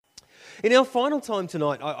In our final time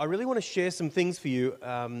tonight, I really want to share some things for you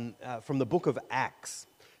from the book of Acts.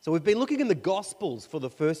 So we've been looking in the Gospels for the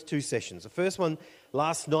first two sessions. The first one,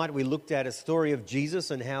 last night, we looked at a story of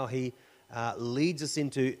Jesus and how he leads us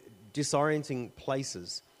into disorienting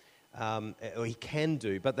places, or he can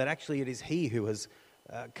do, but that actually it is he who has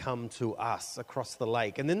come to us across the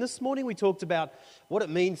lake. And then this morning we talked about what it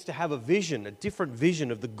means to have a vision, a different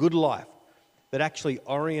vision of the good life that actually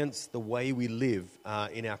orients the way we live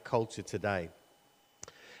in our culture today.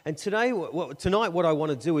 And tonight what I want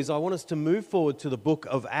to do is I want us to move forward to the book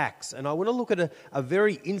of Acts. And I want to look at a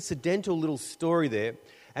very incidental little story there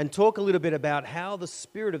and talk a little bit about how the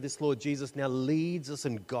Spirit of this Lord Jesus now leads us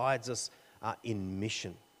and guides us in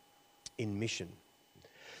mission.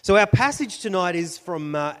 So our passage tonight is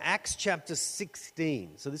from Acts chapter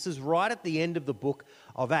 16. So this is right at the end of the book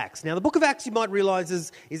of Acts. Now the book of Acts, you might realize,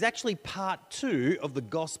 is actually part 2 of the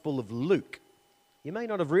Gospel of Luke. You may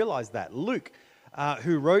not have realized that. Luke,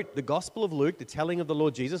 who wrote the Gospel of Luke, the telling of the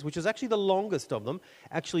Lord Jesus, which is actually the longest of them,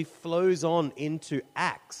 actually flows on into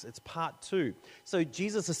Acts. It's part 2. So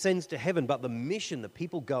Jesus ascends to heaven, but the mission, the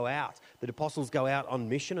people go out. The apostles go out on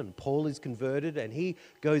mission, and Paul is converted, and he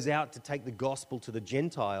goes out to take the gospel to the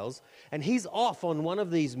Gentiles. And he's off on one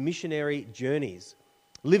of these missionary journeys,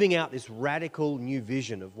 living out this radical new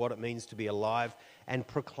vision of what it means to be alive and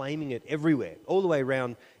proclaiming it everywhere, all the way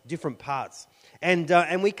around different parts.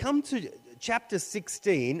 And we come to chapter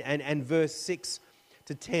 16 and verse 6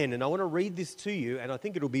 to 10. And I want to read this to you, and I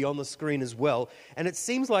think it'll be on the screen as well. And it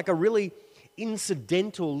seems like a really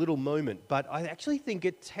incidental little moment, but I actually think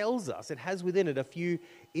it tells us, it has within it a few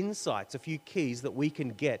insights, a few keys that we can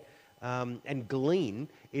get and glean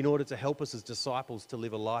in order to help us as disciples to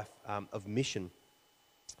live a life of mission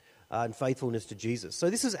and faithfulness to Jesus. So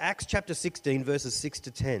this is Acts chapter 16, verses 6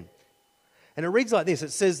 to 10. And it reads like this.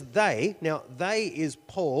 It says, they is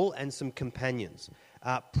Paul and some companions,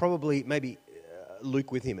 probably maybe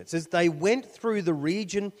Luke with him. It says, they went through the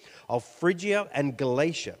region of Phrygia and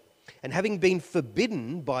Galatia, and having been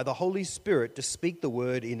forbidden by the Holy Spirit to speak the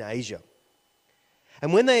word in Asia.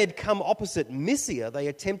 And when they had come opposite Mysia, they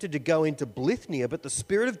attempted to go into Bithynia, but the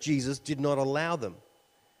Spirit of Jesus did not allow them.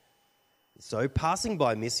 So passing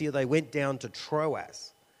by Mysia, they went down to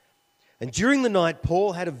Troas. And during the night,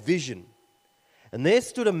 Paul had a vision. And there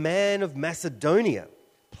stood a man of Macedonia,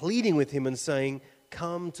 pleading with him and saying,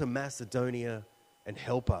 come to Macedonia and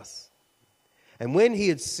help us. And when he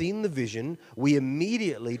had seen the vision, we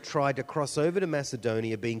immediately tried to cross over to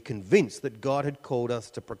Macedonia, being convinced that God had called us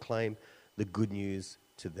to proclaim the good news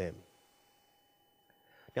to them.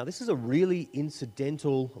 Now, this is a really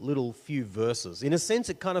incidental little few verses. In a sense,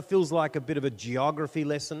 it kind of feels like a bit of a geography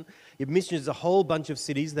lesson. It mentions a whole bunch of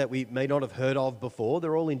cities that we may not have heard of before.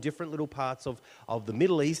 They're all in different little parts of the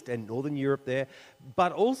Middle East and Northern Europe there.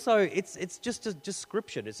 But also, it's just a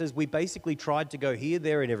description. It says we basically tried to go here,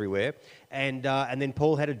 there, and everywhere. And then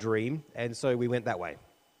Paul had a dream, and so we went that way.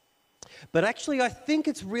 But actually, I think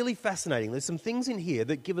it's really fascinating. There's some things in here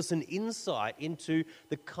that give us an insight into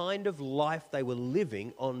the kind of life they were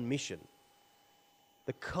living on mission.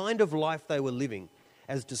 The kind of life they were living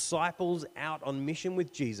as disciples out on mission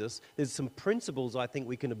with Jesus. There's some principles I think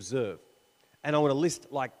we can observe. And I want to list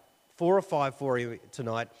like 4 or 5 for you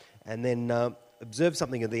tonight, and then observe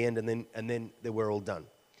something at the end, and then we're all done.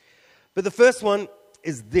 But the first one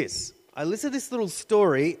is this. I listened to this little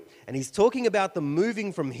story, and he's talking about them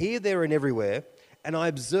moving from here, there, and everywhere, and I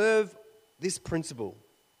observe this principle.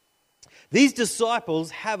 These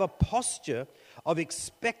disciples have a posture of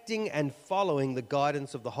expecting and following the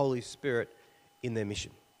guidance of the Holy Spirit in their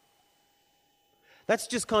mission. That's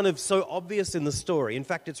just kind of so obvious in the story. In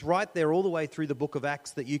fact, it's right there all the way through the book of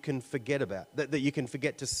Acts that you can forget about, that you can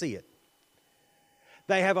forget to see it.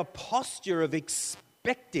 They have a posture of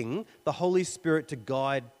expecting the Holy Spirit to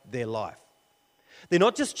guide their life. They're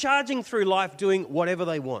not just charging through life doing whatever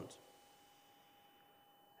they want.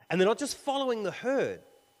 And they're not just following the herd,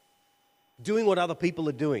 doing what other people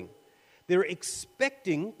are doing. They're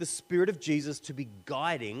expecting the Spirit of Jesus to be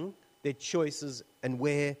guiding their choices and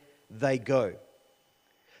where they go.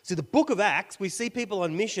 So the book of Acts, we see people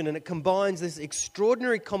on mission, and it combines this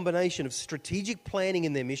extraordinary combination of strategic planning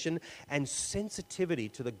in their mission and sensitivity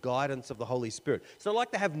to the guidance of the Holy Spirit. It's not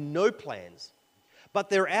like they have no plans, but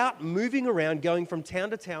they're out moving around, going from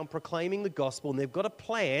town to town, proclaiming the gospel, and they've got a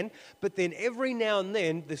plan, but then every now and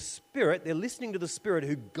then they're listening to the Spirit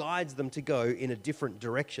who guides them to go in a different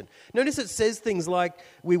direction. Notice it says things like,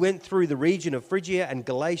 we went through the region of Phrygia and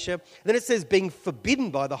Galatia, and then it says being forbidden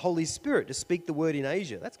by the Holy Spirit to speak the word in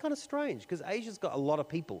Asia. That's kind of strange, because Asia's got a lot of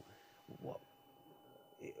people.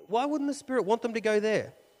 Why wouldn't the Spirit want them to go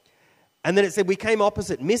there? And then it said, we came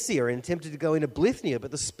opposite Mysia and attempted to go into Bithynia,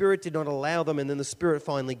 but the Spirit did not allow them, and then the Spirit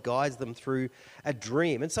finally guides them through a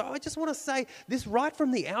dream. And so I just want to say this right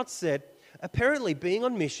from the outset. Apparently, being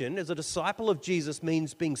on mission as a disciple of Jesus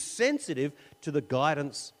means being sensitive to the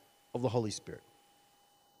guidance of the Holy Spirit.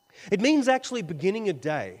 It means actually beginning a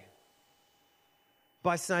day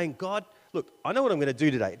by saying, God, look, I know what I'm going to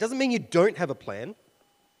do today. It doesn't mean you don't have a plan.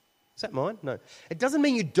 Is that mine? No. It doesn't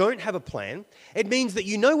mean you don't have a plan. It means that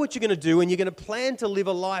you know what you're going to do and you're going to plan to live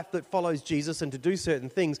a life that follows Jesus and to do certain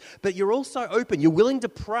things, but you're also open. You're willing to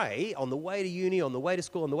pray on the way to uni, on the way to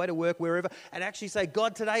school, on the way to work, wherever, and actually say,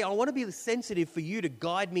 God, today I want to be sensitive for you to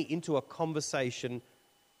guide me into a conversation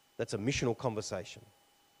that's a missional conversation.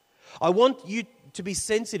 I want you to be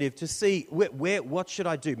sensitive to see what should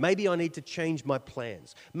I do? Maybe I need to change my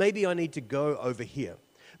plans. Maybe I need to go over here.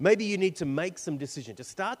 Maybe you need to make some decision to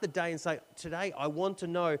start the day and say, today I want to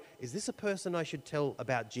know, is this a person I should tell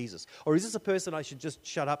about Jesus? Or is this a person I should just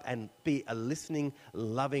shut up and be a listening,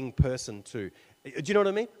 loving person to? Do you know what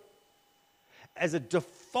I mean? As a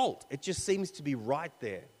default, it just seems to be right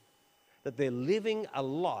there that they're living a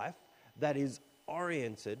life that is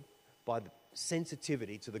oriented by the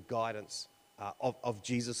sensitivity to the guidance of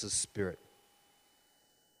Jesus' Spirit.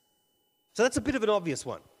 So that's a bit of an obvious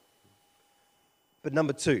one. But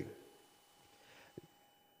number two,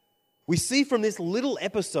 we see from this little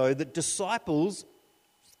episode that disciples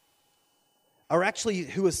are actually,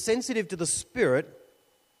 who are sensitive to the Spirit,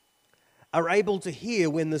 are able to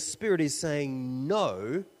hear when the Spirit is saying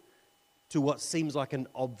no to what seems like an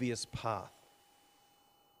obvious path.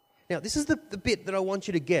 Now, this is the bit that I want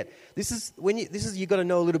you to get. You've got to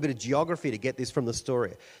know a little bit of geography to get this from the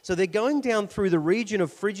story. So they're going down through the region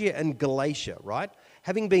of Phrygia and Galatia, right?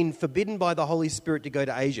 Having been forbidden by the Holy Spirit to go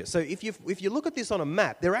to Asia. So if you look at this on a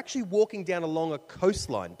map, they're actually walking down along a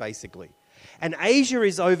coastline, basically. And Asia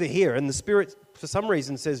is over here, and the Spirit, for some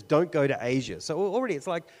reason, says, don't go to Asia. So already it's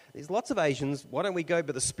like, there's lots of Asians, why don't we go?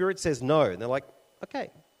 But the Spirit says no. And they're like,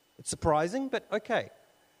 okay. It's surprising, but okay.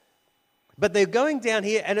 But they're going down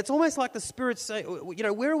here, and it's almost like the Spirit's saying,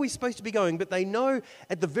 where are we supposed to be going? But they know,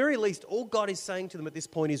 at the very least, all God is saying to them at this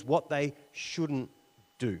point is what they shouldn't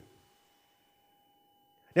do.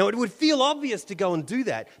 Now, it would feel obvious to go and do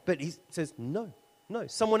that, but he says, no,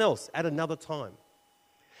 someone else at another time.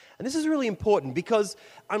 And this is really important because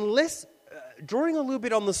unless, drawing a little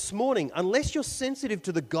bit on this morning, unless you're sensitive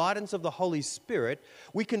to the guidance of the Holy Spirit,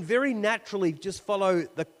 we can very naturally just follow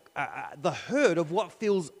the herd of what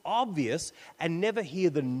feels obvious and never hear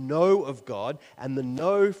the no of God, and the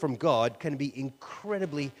no from God can be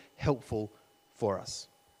incredibly helpful for us.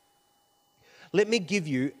 Let me give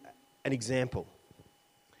you an example.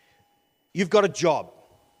 You've got a job,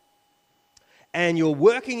 and you're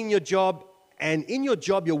working in your job, and in your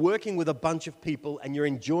job you're working with a bunch of people, and you're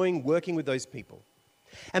enjoying working with those people.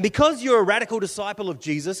 And because you're a radical disciple of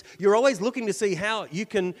Jesus, you're always looking to see how you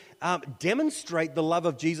can demonstrate the love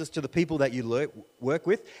of Jesus to the people that you work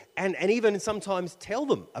with, and even sometimes tell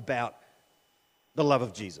them about the love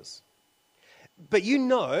of Jesus. But you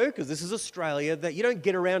know, because this is Australia, that you don't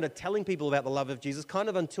get around to telling people about the love of Jesus kind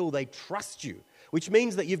of until they trust you, which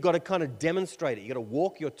means that you've got to kind of demonstrate it. You've got to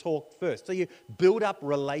walk your talk first. So you build up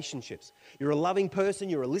relationships. You're a loving person,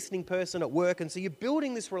 you're a listening person at work, and so you're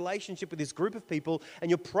building this relationship with this group of people, and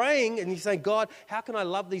you're praying and you're saying, God, how can I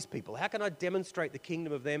love these people? How can I demonstrate the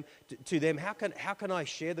kingdom of them to them? How can I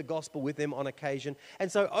share the gospel with them on occasion?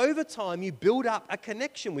 And so over time, you build up a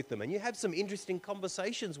connection with them, and you have some interesting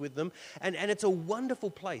conversations with them, and it's a wonderful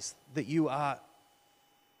place that you are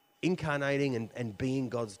incarnating and being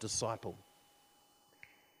God's disciple.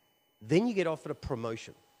 Then you get offered a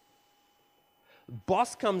promotion.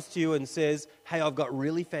 Boss comes to you and says, hey, I've got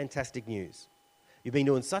really fantastic news. You've been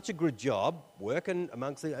doing such a good job working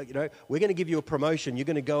amongst we're going to give you a promotion. You're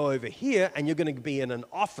going to go over here and you're going to be in an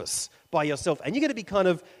office by yourself. And you're going to be kind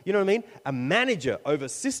of, a manager over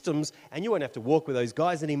systems, and you won't have to walk with those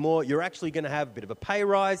guys anymore. You're actually going to have a bit of a pay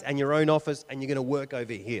rise and your own office, and you're going to work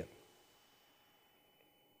over here.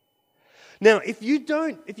 Now, if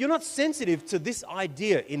you're not sensitive to this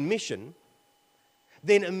idea in mission,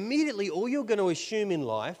 then immediately all you're going to assume in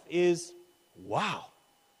life is, wow,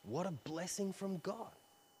 what a blessing from God.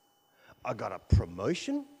 I got a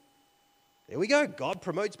promotion. There we go. God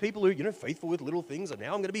promotes people who, faithful with little things, and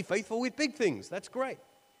now I'm going to be faithful with big things. That's great.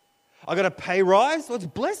 I got a pay rise. Well, it's a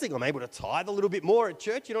blessing. I'm able to tithe a little bit more at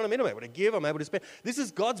church. You know what I mean? I'm able to give. I'm able to spend. This is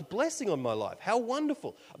God's blessing on my life. How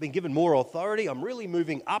wonderful. I've been given more authority. I'm really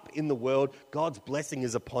moving up in the world. God's blessing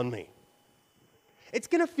is upon me. It's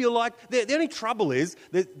going to feel like, the only trouble is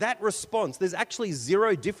that response, there's actually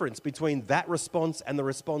zero difference between that response and the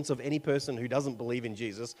response of any person who doesn't believe in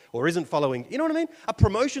Jesus or isn't following. You know what I mean? A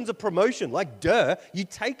promotion's a promotion. Like, duh, you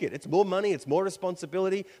take it. It's more money, it's more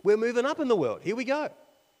responsibility. We're moving up in the world. Here we go.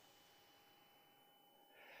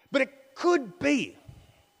 But it could be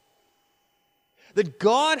that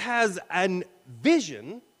God has a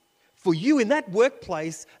vision for you in that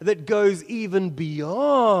workplace that goes even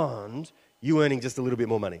beyond you earning just a little bit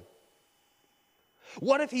more money.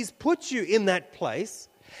 What if He's put you in that place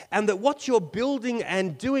and that what you're building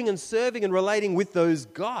and doing and serving and relating with those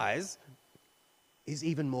guys is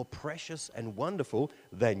even more precious and wonderful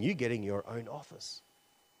than you getting your own office?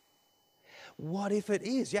 What if it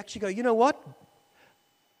is? You actually go, you know what?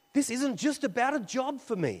 This isn't just about a job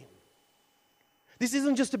for me. This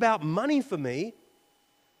isn't just about money for me.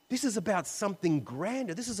 This is about something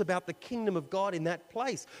grander. This is about the kingdom of God in that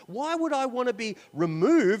place. Why would I want to be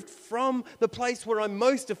removed from the place where I'm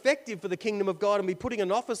most effective for the kingdom of God and be putting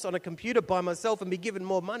an office on a computer by myself and be given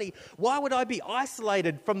more money? Why would I be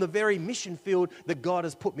isolated from the very mission field that God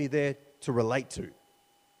has put me there to relate to?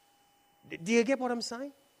 Do you get what I'm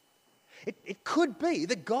saying? It could be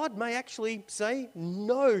that God may actually say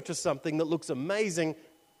no to something that looks amazing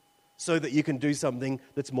so that you can do something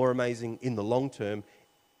that's more amazing in the long term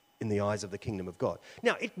in the eyes of the kingdom of God.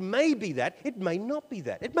 Now, it may be that. It may not be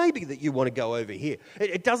that. It may be that you want to go over here.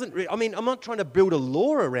 It doesn't, I mean, I'm not trying to build a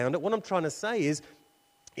law around it. What I'm trying to say is,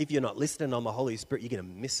 if you're not listening on the Holy Spirit, you're going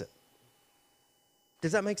to miss it.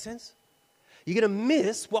 Does that make sense? You're going to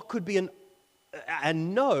miss what could be a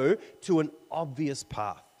no to an obvious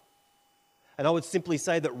path. And I would simply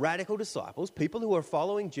say that radical disciples, people who are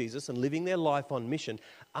following Jesus and living their life on mission,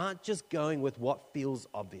 aren't just going with what feels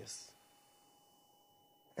obvious.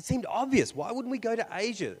 It seemed obvious. Why wouldn't we go to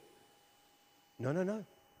Asia? No.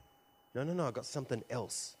 I've got something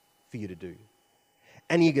else for you to do.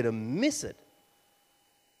 And you're going to miss it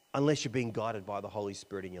unless you're being guided by the Holy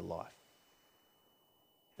Spirit in your life.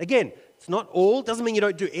 Again, it's not all. Doesn't mean you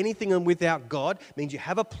don't do anything without God. It means you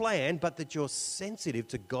have a plan, but that you're sensitive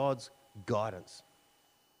to God's guidance.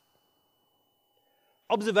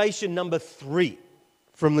 Observation number 3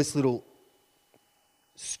 from this little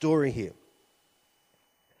story here.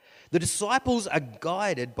 The disciples are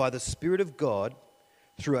guided by the Spirit of God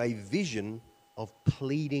through a vision of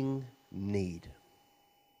pleading need.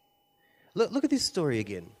 Look at this story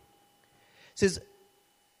again. It says,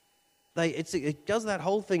 it does that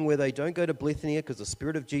whole thing where they don't go to Bithynia because the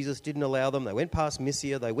Spirit of Jesus didn't allow them. They went past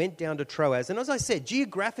Mysia. They went down to Troas. And as I said,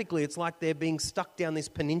 geographically, it's like they're being stuck down this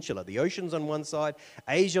peninsula. The ocean's on one side,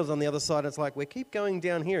 Asia's on the other side. It's like, we keep going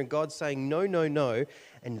down here, and God's saying, no.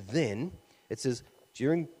 And then it says,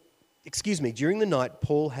 during the night,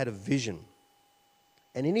 Paul had a vision.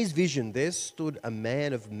 And in his vision, there stood a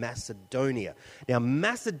man of Macedonia. Now,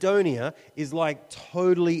 Macedonia is like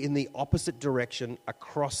totally in the opposite direction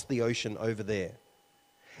across the ocean over there.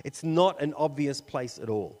 It's not an obvious place at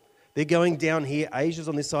all. They're going down here. Asia's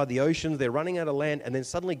on this side of the ocean. They're running out of land. And then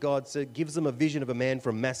suddenly God gives them a vision of a man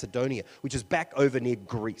from Macedonia, which is back over near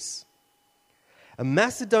Greece. A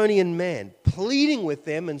Macedonian man pleading with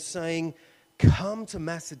them and saying, come to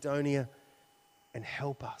Macedonia and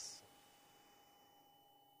help us.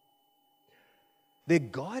 They're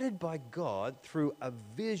guided by God through a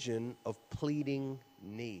vision of pleading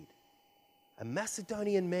need. A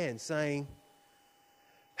Macedonian man saying,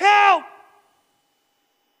 help!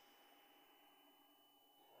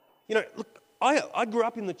 You know, look, I grew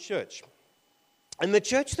up in the church. And the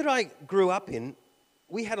church that I grew up in,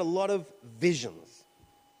 we had a lot of visions.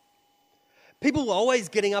 People were always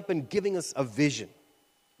getting up and giving us a vision.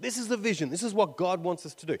 This is the vision. This is what God wants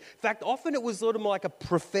us to do. In fact, often it was sort of like a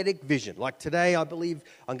prophetic vision. Like today, I believe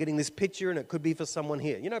I'm getting this picture and it could be for someone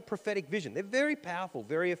here. You know, prophetic vision. They're very powerful,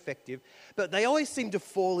 very effective, but they always seem to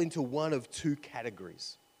fall into one of two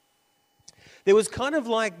categories. There was kind of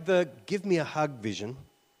like the give me a hug vision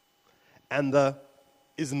and the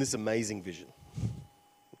isn't this amazing vision.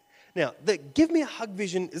 Now, the give me a hug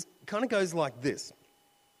vision kind of goes like this.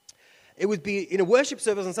 It would be in a worship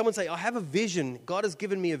service and someone say, I have a vision. God has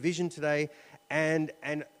given me a vision today. And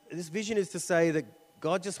this vision is to say that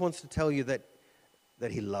God just wants to tell you that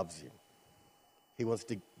he loves you. He wants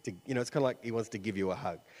to it's kind of like he wants to give you a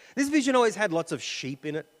hug. This vision always had lots of sheep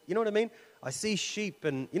in it. You know what I mean? I see sheep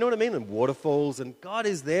and, you know what I mean? And waterfalls and God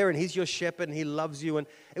is there and he's your shepherd and he loves you. And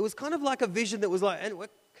it was kind of like a vision that was like, and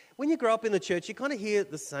when you grow up in the church, you kind of hear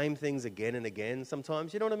the same things again and again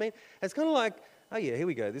sometimes. You know what I mean? It's kind of like, oh yeah, here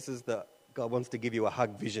we go. This is the God wants to give you a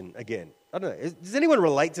hug vision again. I don't know. Does anyone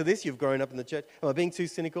relate to this? You've grown up in the church. Am I being too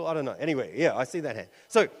cynical? I don't know. Anyway, yeah, I see that hand.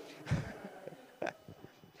 So,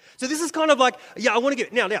 So this is kind of like, I want to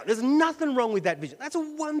get, now, there's nothing wrong with that vision. That's a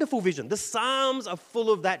wonderful vision. The Psalms are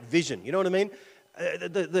full of that vision. You know what I mean?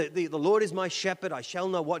 The Lord is my shepherd, I shall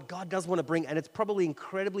know what. God does want to bring, and it's probably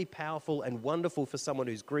incredibly powerful and wonderful for someone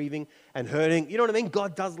who's grieving and hurting. You know what I mean?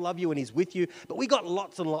 God does love you and He's with you, but we got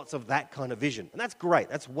lots and lots of that kind of vision, and that's great,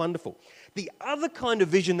 that's wonderful. The other kind of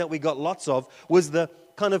vision that we got lots of was the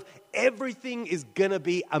kind of everything is going to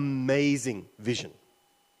be amazing vision.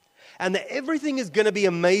 And the everything is going to be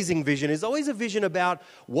amazing vision is always a vision about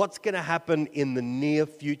what's going to happen in the near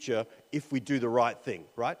future if we do the right thing,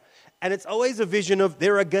 right? And it's always a vision of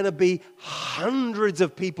there are going to be hundreds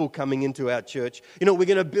of people coming into our church. You know, we're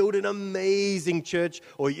going to build an amazing church,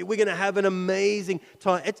 or we're going to have an amazing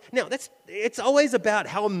time. It's always about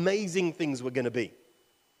how amazing things were going to be.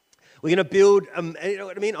 We're going to build, you know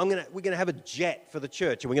what I mean? We're going to have a jet for the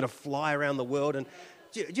church, and we're going to fly around the world. And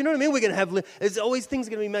do you know what I mean? We're going to have, there's always things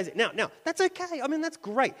going to be amazing. Now, that's okay. I mean, that's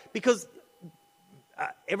great, because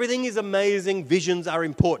everything is amazing. Visions are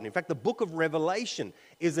important. In fact, the book of Revelation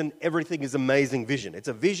is an everything is amazing vision. It's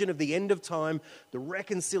a vision of the end of time, the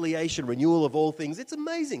reconciliation, renewal of all things. It's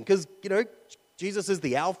amazing because, you know, Jesus is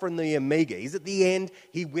the Alpha and the Omega. He's at the end.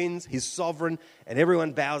 He wins. He's sovereign, and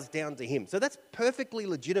everyone bows down to Him. So that's perfectly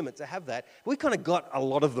legitimate to have that. We kind of got a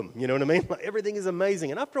lot of them, you know what I mean? Like, everything is amazing.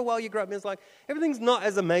 And after a while, you grow up and it's like, everything's not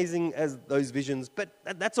as amazing as those visions, but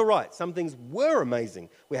that's all right. Some things were amazing.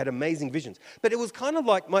 We had amazing visions. But it was kind of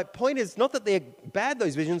like, my point is not that they're bad,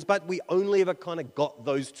 those visions, but we only ever kind of got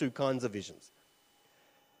those two kinds of visions.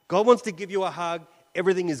 God wants to give you a hug.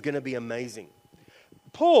 Everything is going to be amazing.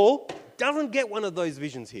 Paul doesn't get one of those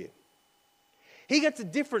visions here. He gets a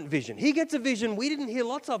different vision. He gets a vision we didn't hear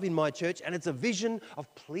lots of in my church, and it's a vision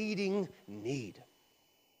of pleading need.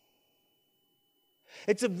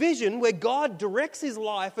 It's a vision where God directs his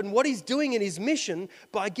life and what he's doing in his mission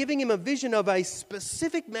by giving him a vision of a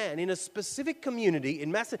specific man in a specific community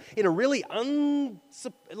in a really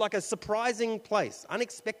like a surprising place,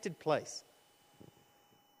 unexpected place.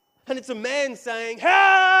 And it's a man saying,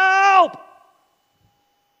 "Help!"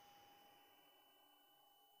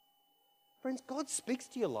 Friends, God speaks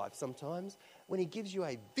to your life sometimes when he gives you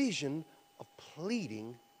a vision of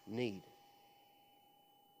pleading need.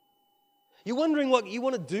 You're wondering what you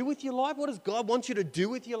want to do with your life? What does God want you to do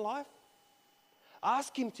with your life?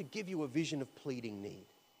 Ask him to give you a vision of pleading need.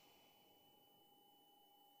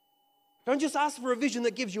 Don't just ask for a vision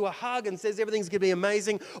that gives you a hug and says everything's going to be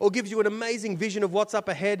amazing, or gives you an amazing vision of what's up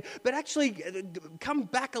ahead, but actually come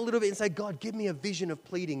back a little bit and say, God, give me a vision of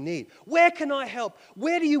pleading need. Where can I help?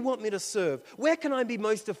 Where do you want me to serve? Where can I be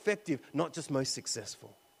most effective, not just most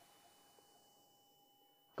successful?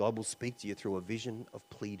 God will speak to you through a vision of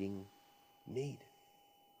pleading need.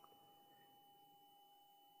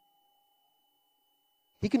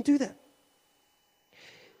 He can do that.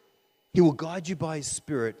 He will guide you by his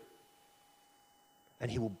Spirit, and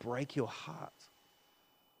he will break your heart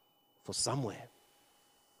for somewhere.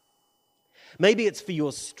 Maybe it's for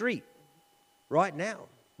your street right now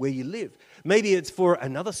where you live. Maybe it's for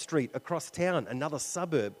another street across town, another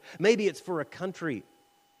suburb. Maybe it's for a country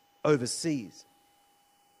overseas.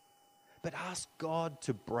 But ask God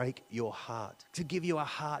to break your heart, to give you a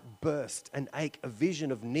heart burst, an ache, a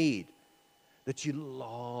vision of need that you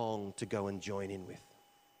long to go and join in with.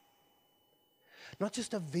 Not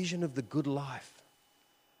just a vision of the good life,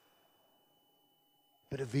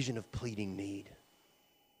 but a vision of pleading need.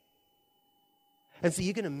 And so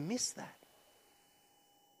you're going to miss that.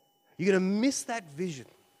 You're going to miss that vision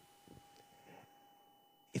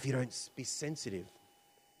if you don't be sensitive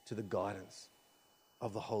to the guidance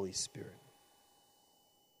of the Holy Spirit.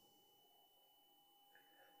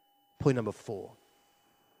 Point number 4.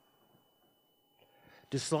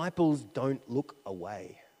 Disciples don't look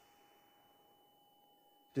away.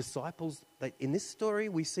 Disciples, in this story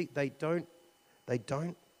we see they don't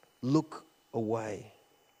look away.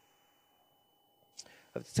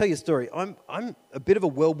 I'll tell you a story. I'm a bit of a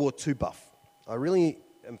World War II buff. I really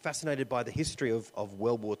am fascinated by the history of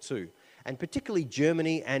World War II, and particularly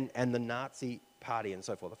Germany and the Nazi Party and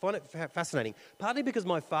so forth. I find it fascinating, partly because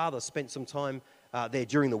my father spent some time there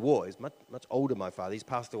during the war. He's much older, my father. He's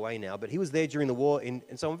passed away now, but he was there during the war, and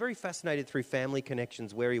so I'm very fascinated through family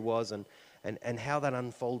connections where he was and how that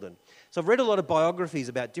unfolded. So I've read a lot of biographies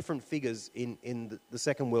about different figures in the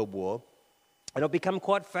Second World War, and I've become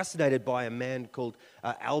quite fascinated by a man called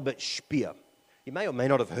Albert Speer. You may or may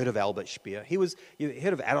not have heard of Albert Speer. You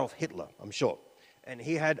heard of Adolf Hitler, I'm sure. And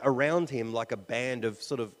he had around him like a band of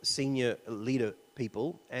sort of senior leader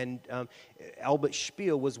people, and Albert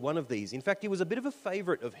Speer was one of these. In fact, he was a bit of a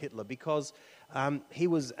favorite of Hitler because he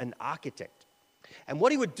was an architect. And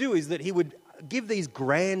what he would do is that he would give these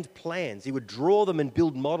grand plans. He would draw them and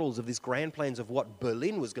build models of these grand plans of what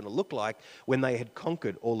Berlin was going to look like when they had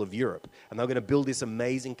conquered all of Europe. And they were going to build this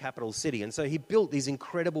amazing capital city. And so he built these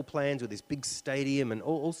incredible plans with this big stadium and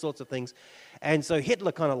all sorts of things. And so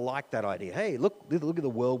Hitler kind of liked that idea. Hey, look at the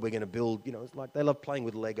world we're going to build. You know, it's like they love playing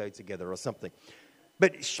with Lego together or something.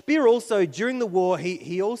 But Speer also, during the war,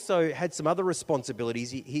 he also had some other responsibilities.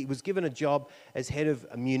 He was given a job as head of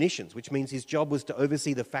munitions, which means his job was to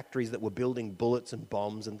oversee the factories that were building bullets and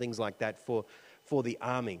bombs and things like that for the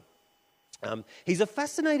army. He's a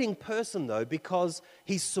fascinating person, though, because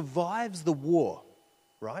he survives the war,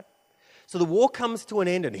 right? So the war comes to an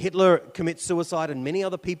end and Hitler commits suicide and many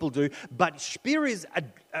other people do, but Speer is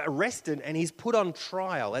arrested and he's put on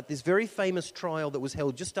trial at this very famous trial that was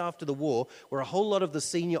held just after the war, where a whole lot of the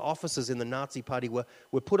senior officers in the Nazi Party were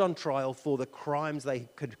put on trial for the crimes they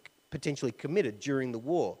could potentially committed during the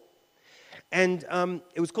war. And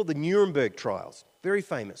it was called the Nuremberg trials, very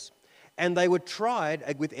famous. And they were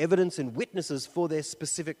tried with evidence and witnesses for their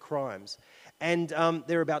specific crimes. And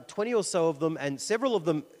there are about 20 or so of them, and several of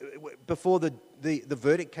them, before the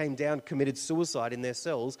verdict came down, committed suicide in their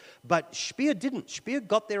cells. But Speer didn't. Speer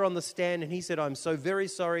got there on the stand and he said, I'm so very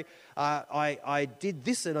sorry, I did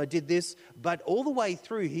this and I did this. But all the way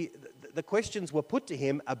through, the questions were put to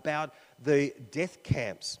him about the death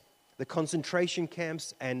camps, the concentration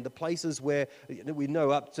camps, and the places where we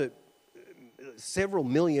know up to several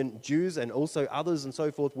million Jews and also others and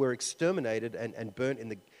so forth were exterminated and burnt in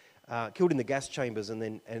the killed in the gas chambers and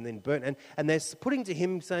then burnt. And they're putting to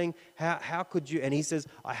him saying, how could you? And he says,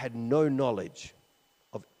 I had no knowledge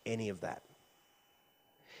of any of that.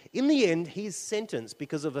 In the end, he's sentenced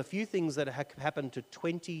because of a few things that happened to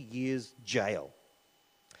 20 years jail.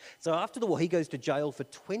 So after the war, he goes to jail for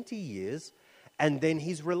 20 years and then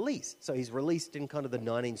he's released. So he's released in kind of the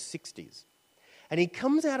 1960s. And he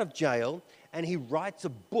comes out of jail and he writes a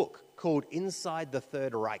book called Inside the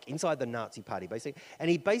Third Reich, Inside the Nazi Party, basically. And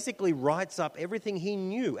he basically writes up everything he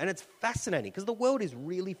knew. And it's fascinating because the world is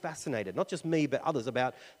really fascinated, not just me, but others,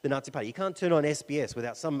 about the Nazi Party. You can't turn on SBS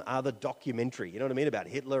without some other documentary, you know what I mean, about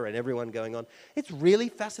Hitler and everyone going on. It's really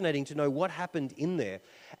fascinating to know what happened in there.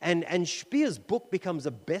 And Speer's book becomes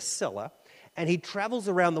a bestseller. And he travels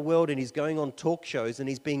around the world and he's going on talk shows and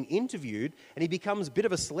he's being interviewed and he becomes a bit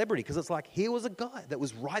of a celebrity because it's like, here was a guy that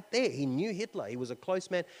was right there. He knew Hitler. He was a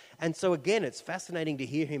close man. And so again, it's fascinating to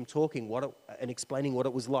hear him talking and explaining what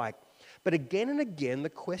it was like. But again and again, the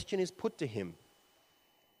question is put to him.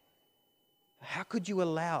 How could you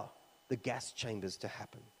allow the gas chambers to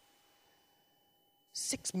happen?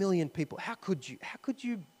 6 million people. How could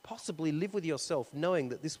you possibly live with yourself knowing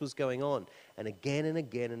that this was going on? And again and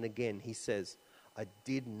again and again, he says, I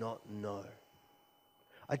did not know.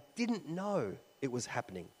 I didn't know it was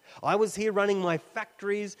happening. I was here running my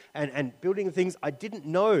factories and building things. I didn't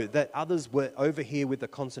know that others were over here with the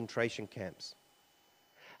concentration camps.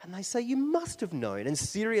 And they say, you must have known. And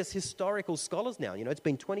serious historical scholars now, it's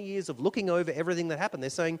been 20 years of looking over everything that happened. They're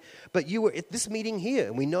saying, but you were at this meeting here,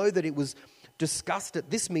 and we know that it was discussed at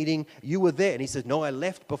this meeting, you were there. And he says, no, I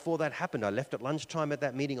left before that happened. I left at lunchtime at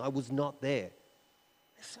that meeting. I was not there.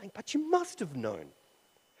 They're saying, but you must have known.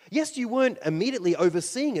 Yes, you weren't immediately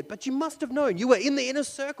overseeing it, but you must have known. You were in the inner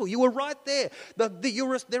circle. You were right there.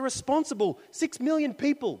 They're responsible. 6 million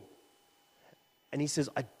people. And he says,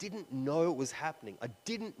 I didn't know it was happening. I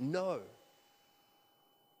didn't know.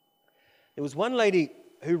 There was one lady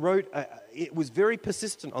who wrote, it was very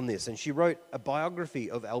persistent on this, and she wrote a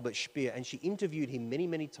biography of Albert Speer, and she interviewed him many,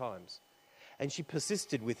 many times. And she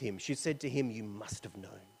persisted with him. She said to him, you must have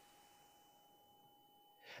known.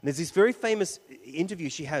 And there's this very famous interview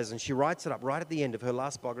she has, and she writes it up right at the end of her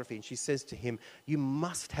last biography, and she says to him, you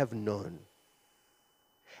must have known.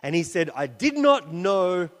 And he said, I did not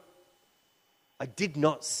know, I did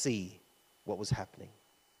not see what was happening.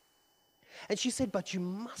 And she said, but you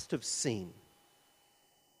must have seen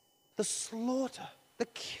the slaughter, the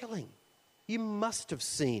killing. You must have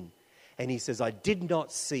seen. And he says, I did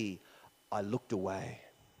not see, I looked away.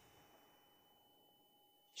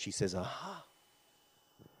 She says, aha,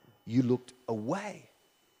 you looked away.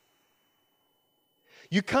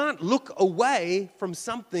 You can't look away from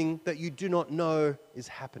something that you do not know is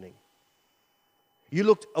happening. You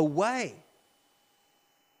looked away.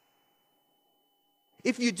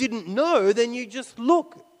 If you didn't know, then you just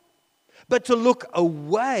look. But to look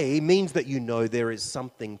away means that you know there is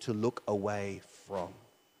something to look away from.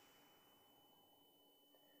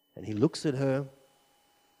 And he looks at her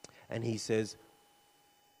and he says,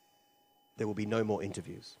 there will be no more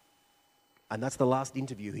interviews. And that's the last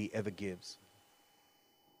interview he ever gives.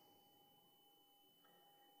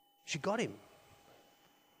 She got him.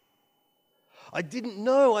 I didn't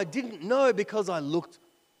know because I looked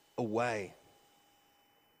away.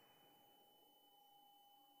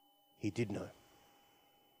 He did know.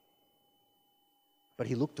 But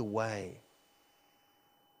he looked away.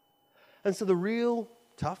 And so the real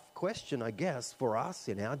tough question, I guess, for us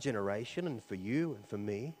in our generation and for you and for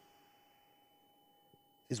me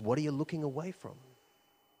is, what are you looking away from?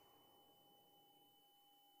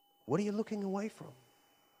 What are you looking away from?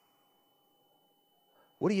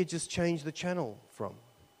 What do you just change the channel from?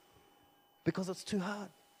 Because it's too hard.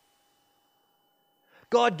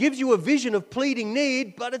 God gives you a vision of pleading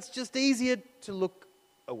need, but it's just easier to look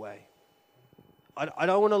away. I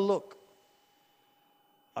don't want to look.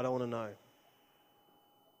 I don't want to know.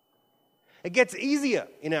 It gets easier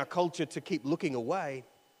in our culture to keep looking away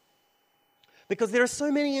because there are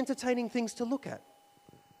so many entertaining things to look at.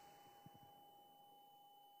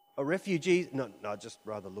 A refugee, no, I'd just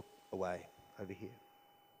rather look away over here.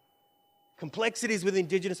 Complexities with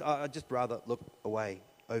Indigenous, I'd just rather look away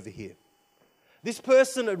over here. This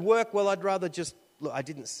person at work, well, I'd rather just look, I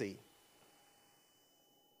didn't see.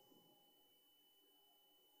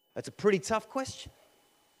 That's a pretty tough question.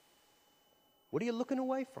 What are you looking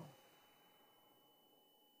away from?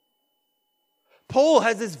 Paul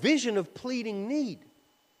has this vision of pleading need,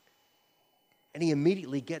 and he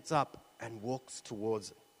immediately gets up and walks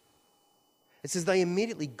towards it. It says they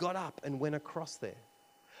immediately got up and went across there.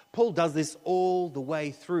 Paul does this all the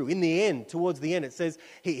way through. In the end, towards the end, it says,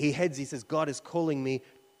 he says, God is calling me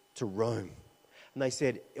to Rome. And they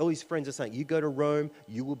said, all his friends are saying, you go to Rome,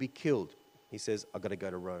 you will be killed. He says, I've got to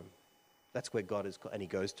go to Rome. That's where God is, and he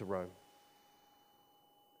goes to Rome.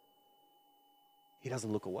 He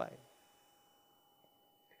doesn't look away.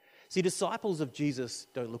 See, disciples of Jesus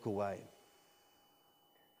don't look away.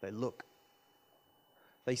 They look.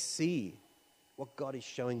 They see what God is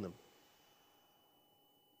showing them.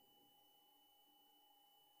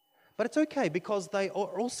 But it's okay because they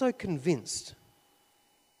are also convinced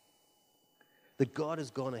that God has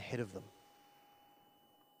gone ahead of them.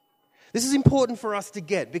 This is important for us to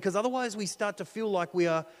get because otherwise we start to feel like we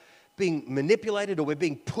are being manipulated or we're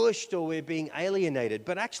being pushed or we're being alienated.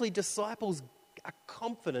 But actually disciples are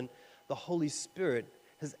confident the Holy Spirit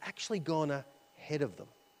has actually gone ahead of them.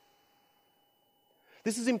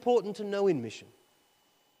 This is important to know in mission.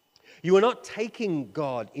 You are not taking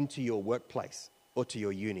God into your workplace or to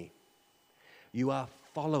your uni. You are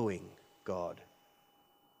following God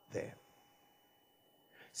there.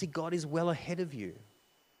 See, God is well ahead of you.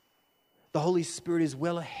 The Holy Spirit is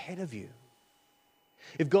well ahead of you.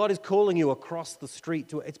 If God is calling you across the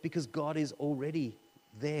street, it's because God is already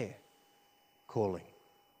there calling.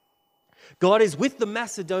 God is with the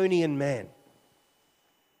Macedonian man,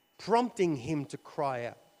 prompting him to cry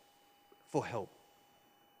out for help.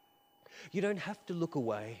 You don't have to look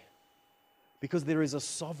away because there is a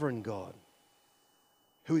sovereign God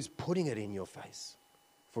who is putting it in your face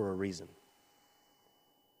for a reason.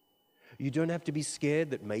 You don't have to be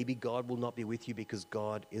scared that maybe God will not be with you because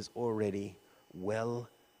God is already well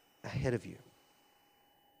ahead of you.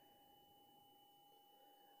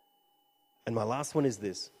 And my last one is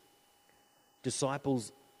this.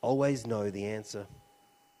 Disciples always know the answer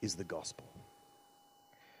is the gospel.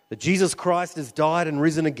 That Jesus Christ has died and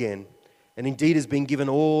risen again, and indeed has been given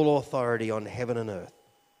all authority on heaven and earth.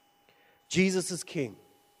 Jesus is king,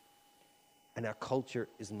 and our culture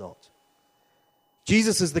is not.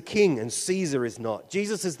 Jesus is the king and Caesar is not.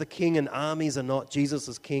 Jesus is the king and armies are not. Jesus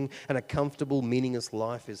is king and a comfortable, meaningless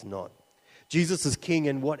life is not. Jesus is king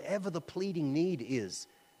and whatever the pleading need is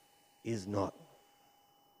not.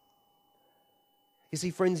 You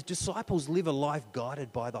see, friends, disciples live a life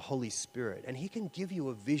guided by the Holy Spirit, and he can give you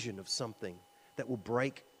a vision of something that will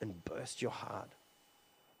break and burst your heart.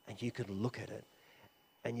 And you can look at it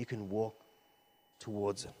and you can walk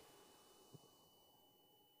towards it.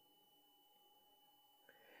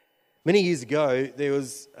 Many years ago, there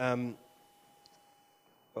was,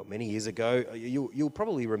 you'll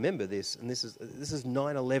probably remember this, and this is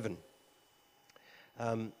 9/11.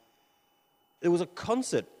 There was a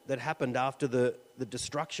concert that happened after the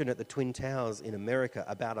destruction at the Twin Towers in America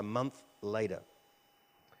about a month later.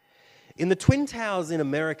 In the Twin Towers in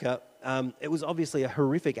America, it was obviously a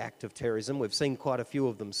horrific act of terrorism. We've seen quite a few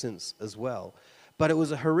of them since as well. But it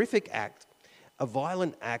was a horrific act, a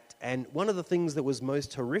violent act, and one of the things that was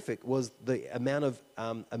most horrific was the amount of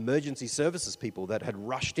emergency services people that had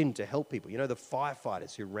rushed in to help people. You know, the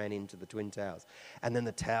firefighters who ran into the Twin Towers, and then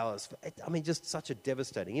the towers. I mean, just such a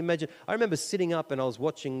devastating. Imagine, I remember sitting up and I was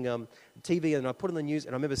watching TV and I put on the news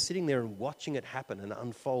and I remember sitting there and watching it happen and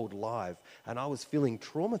unfold live, and I was feeling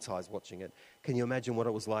traumatized watching it. Can you imagine what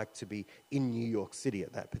it was like to be in New York City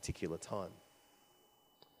at that particular time?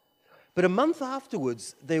 But a month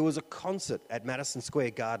afterwards, there was a concert at Madison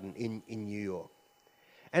Square Garden in New York.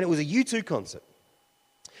 And it was a U2 concert.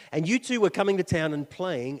 And U2 were coming to town and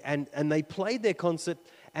playing, and they played their concert.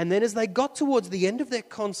 And then as they got towards the end of their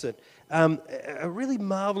concert, a really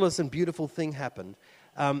marvelous and beautiful thing happened.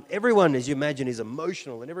 Everyone, as you imagine, is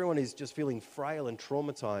emotional, and everyone is just feeling frail and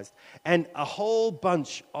traumatized. And a whole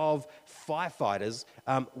bunch of firefighters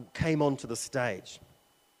came onto the stage.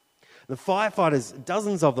 The firefighters,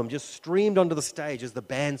 dozens of them, just streamed onto the stage as the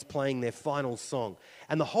band's playing their final song.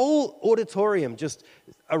 And the whole auditorium just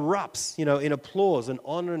erupts, in applause and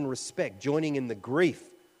honor and respect, joining in the grief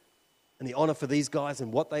and the honor for these guys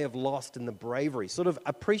and what they have lost and the bravery, sort of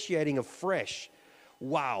appreciating afresh,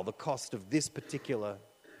 wow, the cost of this particular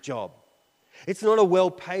job. It's not a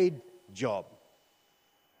well-paid job.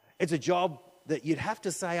 It's a job that you'd have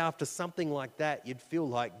to say after something like that, you'd feel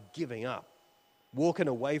like giving up, walking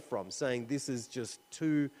away from, saying this is just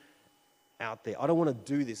too out there. I don't want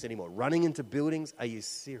to do this anymore. Running into buildings, are you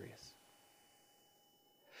serious?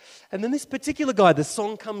 And then this particular guy, the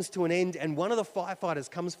song comes to an end, and one of the firefighters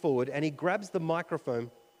comes forward and he grabs the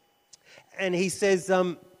microphone and he says,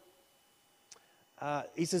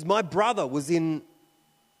 my brother was in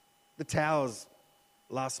the towers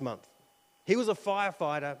last month. He was a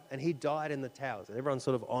firefighter and he died in the towers. And everyone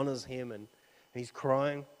sort of honors him and he's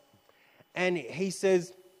crying. And he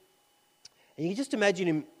says, and you can just imagine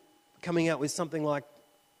him coming out with something like,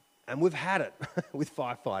 and we've had it with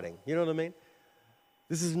firefighting. You know what I mean?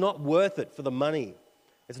 This is not worth it for the money.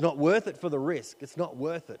 It's not worth it for the risk. It's not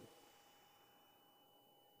worth it.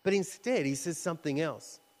 But instead, he says something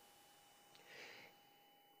else.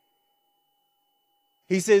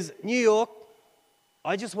 He says, New York,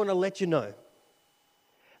 I just want to let you know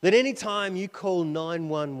that anytime you call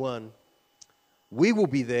 911, we will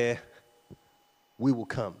be there. We will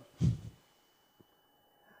come.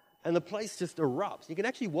 And the place just erupts. You can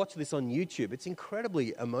actually watch this on YouTube. It's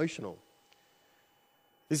incredibly emotional.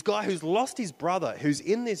 This guy who's lost his brother, who's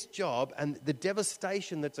in this job, and the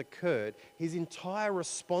devastation that's occurred, his entire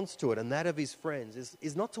response to it and that of his friends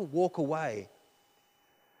is not to walk away,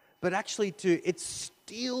 but actually it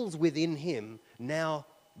steals within him now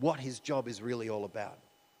what his job is really all about.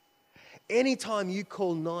 Anytime you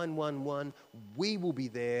call 911, we will be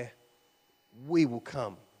there. We will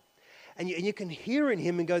come. And you can hear in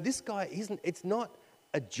him and go, this guy, it's not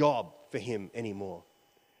a job for him anymore.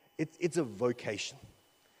 It's a vocation.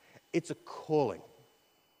 It's a calling.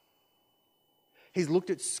 He's looked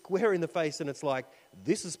it square in the face and it's like,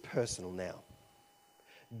 this is personal now.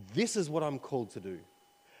 This is what I'm called to do.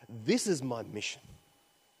 This is my mission.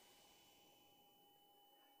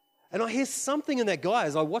 And I hear something in that guy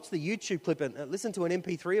as I watch the YouTube clip and listen to an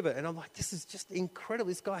MP3 of it, and I'm like, this is just incredible.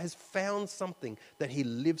 This guy has found something that he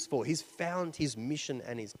lives for. He's found his mission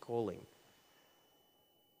and his calling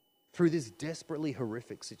through this desperately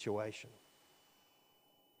horrific situation.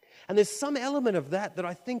 And there's some element of that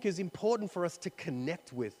I think is important for us to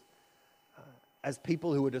connect with as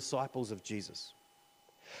people who are disciples of Jesus.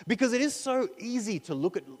 Because it is so easy to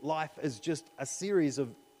look at life as just a series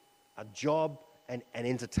of a job and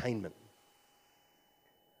entertainment.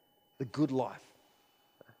 The good life.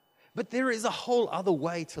 But there is a whole other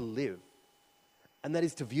way to live, and that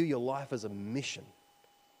is to view your life as a mission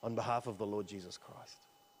on behalf of the Lord Jesus Christ.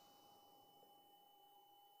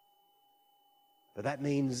 But that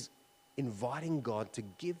means inviting God to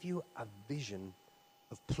give you a vision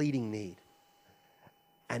of pleading need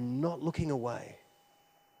and not looking away,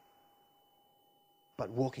 but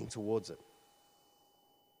walking towards it.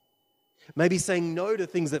 Maybe saying no to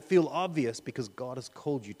things that feel obvious because God has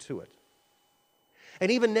called you to it.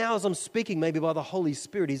 And even now as I'm speaking, maybe by the Holy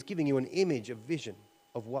Spirit, He's giving you an image, a vision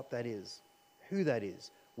of what that is, who that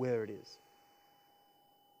is, where it is.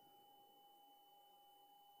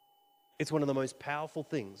 It's one of the most powerful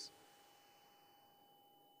things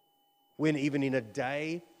when even in a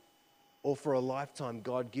day or for a lifetime,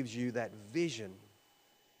 God gives you that vision.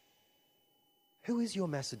 Who is your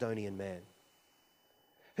Macedonian man?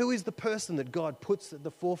 Who is the person that God puts at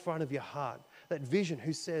the forefront of your heart? That vision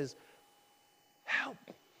who says, help.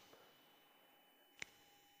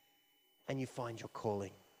 And you find your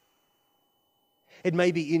calling. It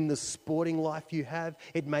may be in the sporting life you have.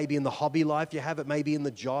 It may be in the hobby life you have. It may be in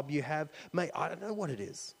the job you have. I don't know what it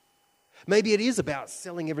is. Maybe it is about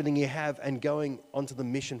selling everything you have and going onto the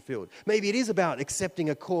mission field. Maybe it is about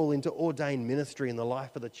accepting a call into ordained ministry in the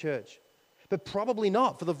life of the church. But probably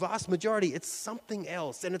not. For the vast majority, it's something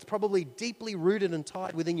else. And it's probably deeply rooted and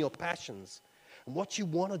tied within your passions and what you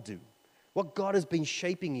want to do, what God has been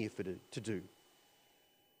shaping you to do.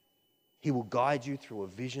 He will guide you through a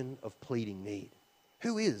vision of pleading need.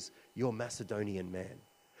 Who is your Macedonian man?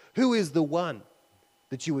 Who is the one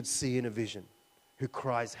that you would see in a vision, who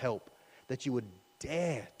cries help, that you would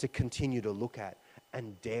dare to continue to look at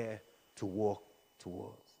and dare to walk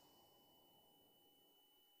towards?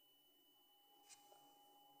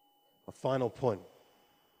 A final point.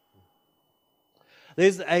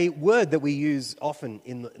 There's a word that we use often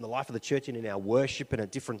in the life of the church and in our worship and at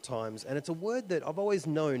different times, and it's a word that I've always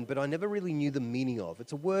known, but I never really knew the meaning of.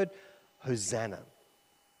 It's a word, Hosanna.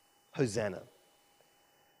 Hosanna.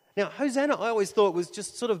 Now, Hosanna, I always thought was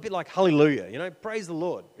just sort of a bit like hallelujah, praise the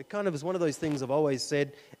Lord. It kind of is one of those things I've always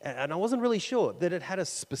said, and I wasn't really sure that it had a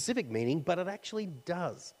specific meaning, but it actually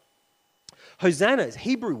does. Hosanna is a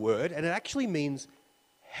Hebrew word, and it actually means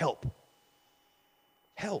help.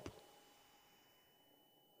 Help.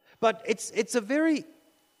 But it's a very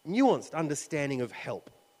nuanced understanding of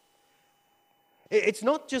help. It's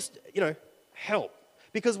not just, help.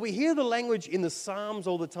 Because we hear the language in the Psalms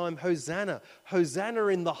all the time, Hosanna, Hosanna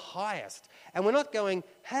in the highest. And we're not going,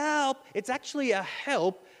 help. It's actually a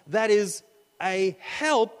help that is a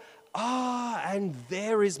help. And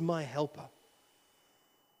there is my helper.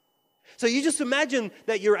 So you just imagine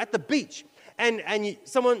that you're at the beach. And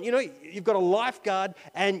you've got a lifeguard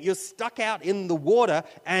and you're stuck out in the water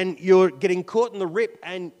and you're getting caught in the rip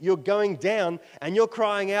and you're going down and you're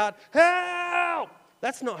crying out, help!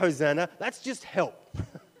 That's not Hosanna, that's just help.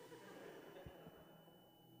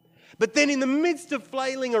 But then in the midst of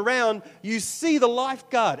flailing around, you see the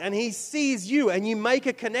lifeguard and he sees you and you make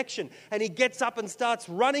a connection and he gets up and starts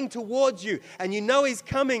running towards you and you know he's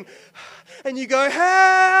coming and you go,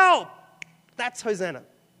 help! That's Hosanna.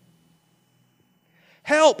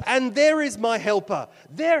 Help, and there is my helper.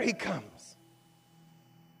 There he comes.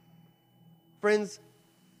 Friends,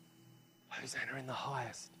 Hosanna in the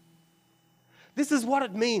highest. This is what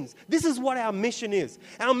it means. This is what our mission is.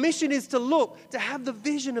 Our mission is to have the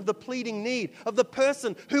vision of the pleading need of the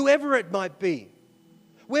person, whoever it might be,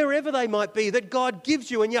 wherever they might be, that God gives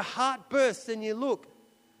you, and your heart bursts and you look.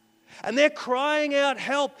 And they're crying out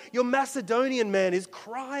help. Your Macedonian man is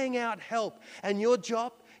crying out help. And your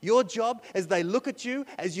job as they look at you,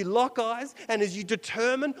 as you lock eyes, and as you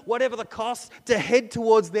determine, whatever the cost, to head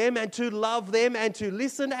towards them and to love them and to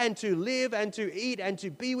listen and to live and to eat and to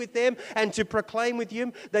be with them and to proclaim with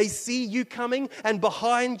you. They see you coming, and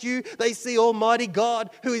behind you they see Almighty God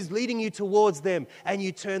who is leading you towards them, and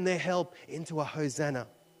you turn their help into a Hosanna.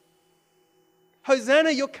 Hosanna,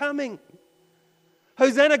 you're coming.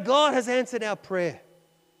 Hosanna, God has answered our prayer.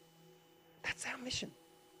 That's our mission.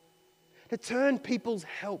 To turn people's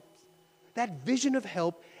help, that vision of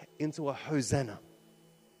help, into a Hosanna.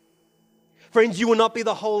 Friends, you will not be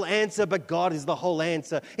the whole answer, but God is the whole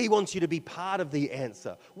answer. He wants you to be part of the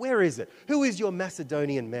answer. Where is it? Who is your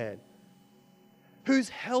Macedonian man? Whose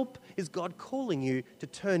help is God calling you to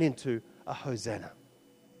turn into a Hosanna?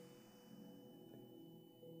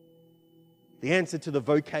 The answer to the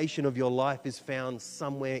vocation of your life is found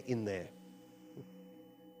somewhere in there.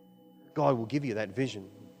 God will give you that vision.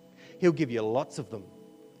 He'll give you lots of them.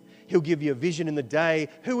 He'll give you a vision in the day.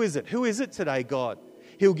 Who is it? Who is it today, God?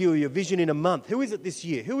 He'll give you a vision in a month. Who is it this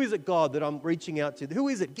year? Who is it, God, that I'm reaching out to? Who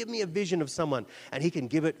is it? Give me a vision of someone. And He can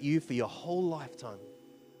give it you for your whole lifetime.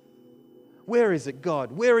 Where is it,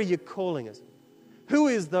 God? Where are you calling us? Who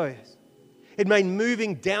is those? It may mean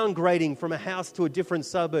moving, downgrading from a house to a different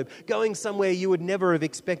suburb, going somewhere you would never have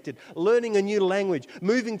expected, learning a new language,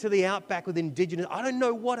 moving to the outback with Indigenous. I don't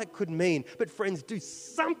know what it could mean, but friends, do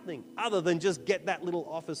something other than just get that little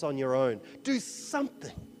office on your own. Do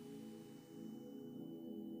something.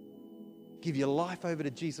 Give your life over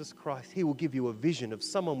to Jesus Christ. He will give you a vision of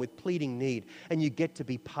someone with pleading need, and you get to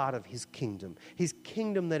be part of His kingdom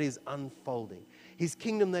that is unfolding. His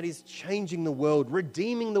kingdom that is changing the world,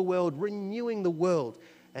 redeeming the world, renewing the world,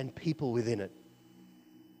 and people within it.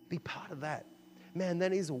 Be part of that. Man,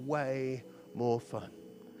 that is way more fun.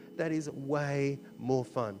 That is way more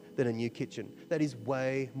fun than a new kitchen. That is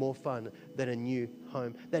way more fun than a new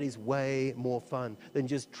home. That is way more fun than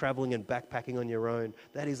just traveling and backpacking on your own.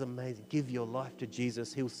 That is amazing. Give your life to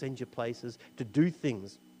Jesus. He'll send you places to do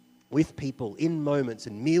things with people in moments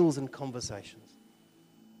and meals and conversations.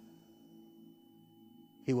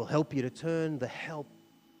 He will help you to turn the help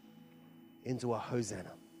into a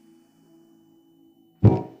Hosanna.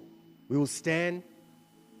 We will stand.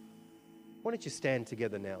 Why don't you stand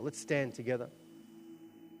together now? Let's stand together.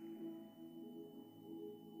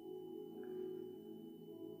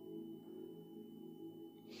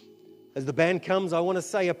 As the band comes, I want to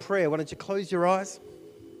say a prayer. Why don't you close your eyes?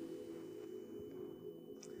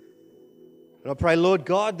 And I pray, Lord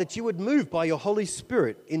God, that you would move by your Holy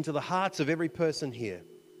Spirit into the hearts of every person here.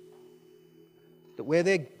 That where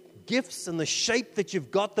they're gifts and the shape that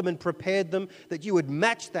you've got them and prepared them, that you would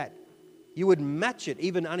match that. You would match it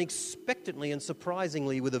even unexpectedly and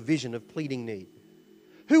surprisingly with a vision of pleading need.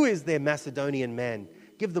 Who is their Macedonian man?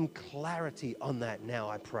 Give them clarity on that now,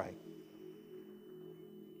 I pray.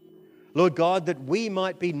 Lord God, that we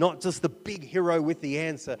might be not just the big hero with the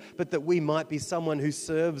answer, but that we might be someone who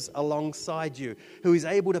serves alongside you, who is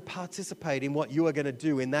able to participate in what you are going to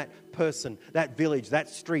do in that person, that village, that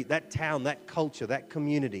street, that town, that culture, that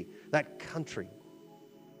community, that country.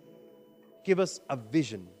 Give us a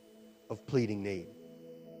vision of pleading need.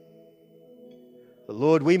 But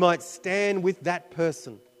Lord, we might stand with that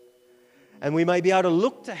person and we may be able to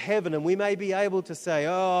look to heaven and we may be able to say,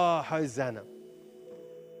 oh, Hosanna.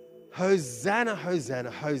 Hosanna, Hosanna,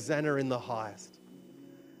 Hosanna in the highest.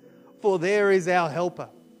 For there is our helper.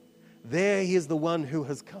 There he is, the one who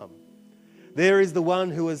has come. There is the one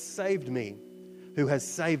who has saved me, who has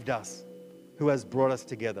saved us, who has brought us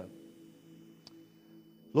together.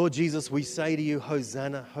 Lord Jesus, we say to you,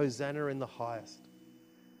 Hosanna, Hosanna in the highest.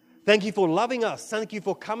 Thank you for loving us. Thank you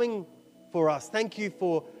for coming for us. Thank you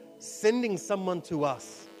for sending someone to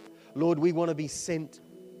us. Lord, we want to be sent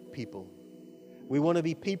people. We want to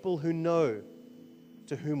be people who know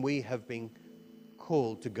to whom we have been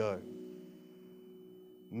called to go.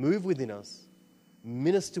 Move within us,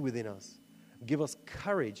 minister within us, give us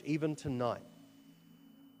courage even tonight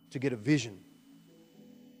to get a vision.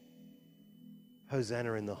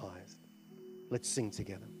 Hosanna in the highest. Let's sing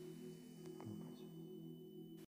together.